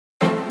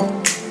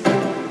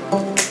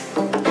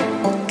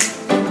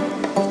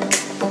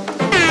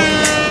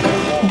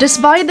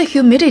Despite the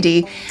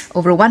humidity,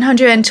 over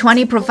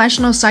 120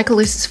 professional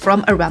cyclists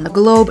from around the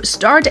globe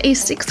start a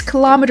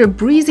 6-kilometer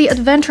breezy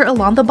adventure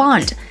along the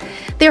Bund.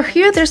 They're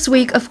here this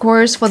week, of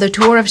course, for the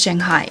Tour of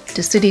Shanghai,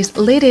 the city's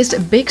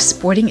latest big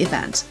sporting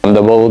event.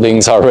 The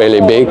buildings are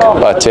really big,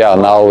 but yeah,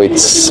 now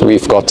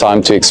we've got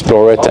time to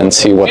explore it and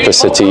see what the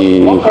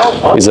city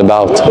is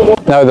about.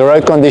 Now, the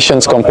road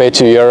conditions compared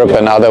to Europe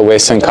and other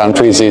Western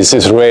countries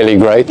is really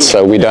great,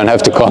 so we don't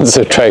have to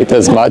concentrate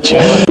as much.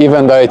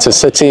 Even though it's a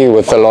city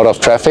with a lot of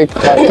traffic,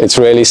 it's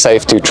really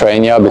safe to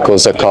train here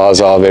because the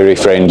cars are very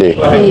friendly.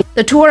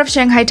 The Tour of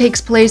Shanghai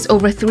takes place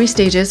over 3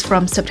 stages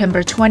from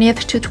September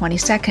 20th to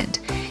 22nd.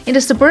 In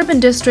the suburban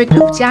district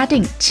of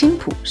Jiading,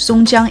 Qingpu,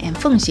 Songjiang and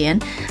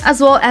Fengxian,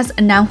 as well as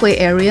Nanhui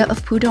area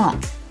of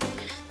Pudong.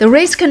 The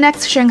race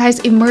connects Shanghai's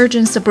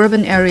emerging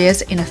suburban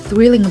areas in a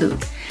thrilling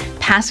loop,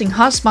 passing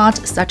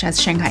hotspots such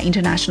as Shanghai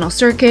International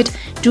Circuit,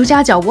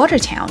 Zhujiajiao Water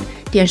Town,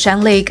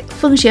 Dianshan Lake,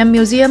 Fengxian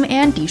Museum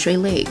and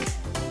Dishui Lake.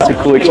 It's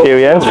a cool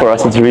experience. For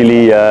us, it's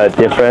really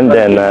different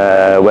than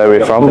where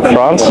we're from,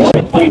 France.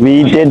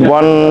 We did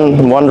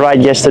one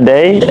ride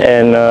yesterday,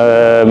 and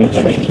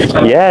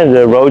yeah,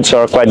 the roads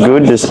are quite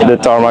good. The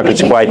tarmac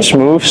is quite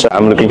smooth. So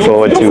I'm looking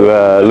forward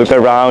to look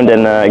around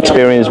and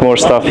experience more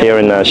stuff here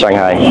in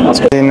Shanghai.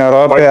 In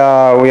Europe,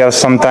 we have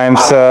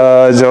sometimes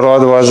the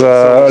road was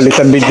a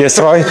little bit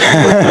destroyed,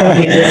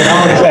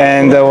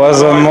 and there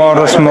was a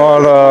more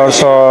small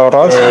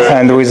road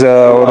and with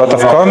a lot of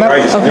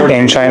corners.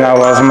 In China,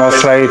 was more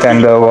straight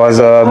and was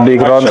a big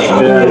road,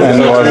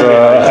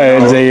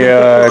 and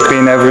they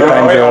clean every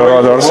time the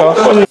road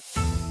also.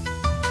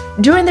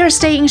 During their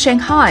stay in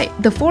Shanghai,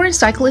 the foreign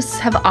cyclists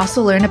have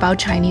also learned about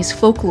Chinese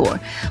folklore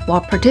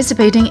while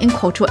participating in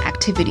cultural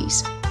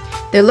activities.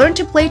 They learned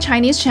to play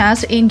Chinese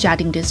chess in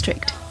Jiading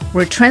District,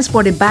 were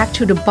transported back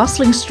to the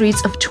bustling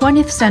streets of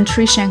 20th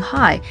century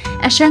Shanghai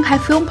at Shanghai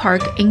Film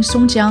Park in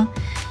Songjiang.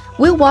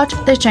 We'll watch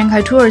the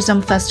Shanghai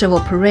Tourism Festival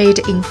Parade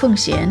in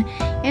Fengxian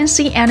and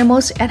see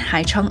animals at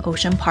Haichang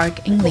Ocean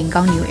Park in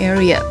Lingang New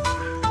Area.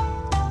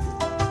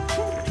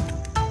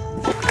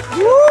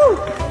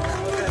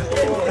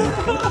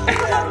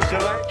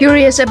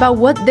 Curious about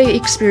what they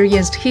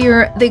experienced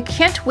here, they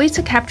can't wait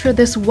to capture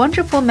this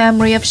wonderful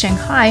memory of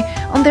Shanghai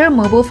on their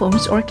mobile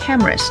phones or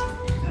cameras.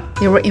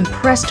 They were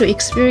impressed to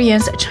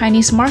experience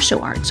Chinese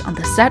martial arts on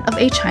the set of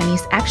a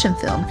Chinese action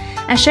film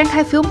at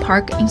Shanghai Film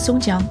Park in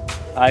Songjiang.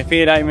 I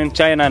feel I'm in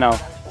China now.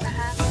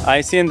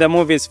 I seen the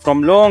movies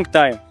from long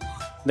time.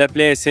 The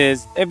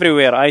places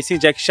everywhere. I see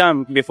Jackie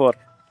Chan before.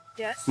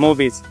 Yes.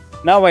 Movies.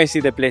 Now I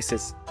see the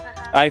places.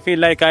 I feel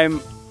like I'm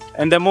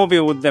in the movie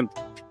with them.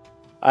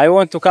 I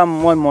want to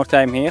come one more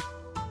time here.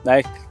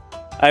 Like,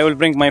 I will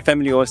bring my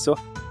family also.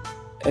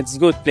 It's a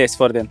good place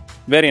for them.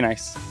 Very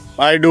nice.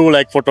 I do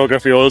like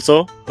photography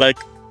also. Like,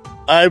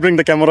 I bring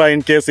the camera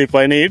in case if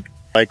I need.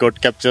 I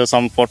could capture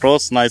some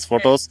photos, nice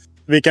photos.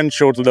 We can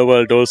show to the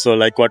world also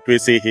like what we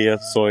see here.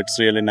 So it's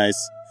really nice.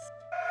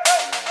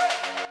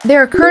 There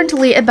are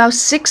currently about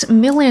 6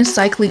 million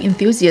cycling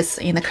enthusiasts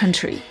in the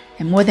country,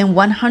 and more than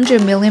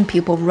 100 million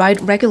people ride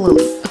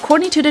regularly,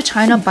 according to the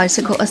China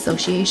Bicycle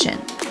Association.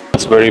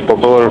 It's very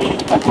popular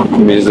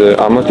with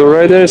amateur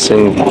riders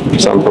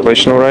and some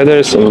professional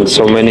riders, and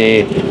so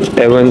many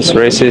events,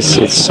 races.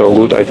 It's so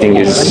good. I think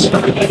it's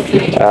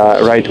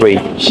right way.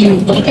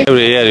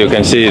 Every year you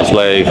can see it's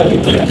like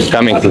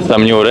coming to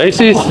some new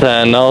races,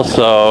 and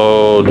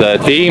also the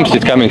teams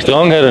it's coming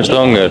stronger and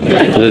stronger.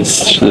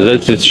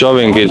 That's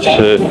showing it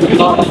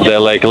the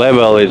like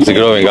level it's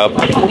growing up.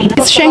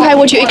 Is Shanghai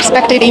what you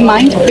expected in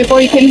mind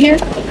before you came here?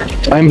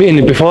 I've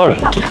been before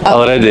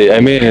already. I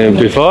mean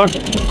before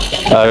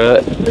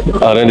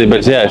already,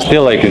 but yeah,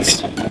 still like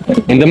it's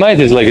in the mind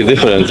is like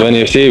different. When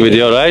you see with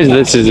your eyes,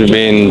 this has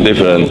been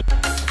different.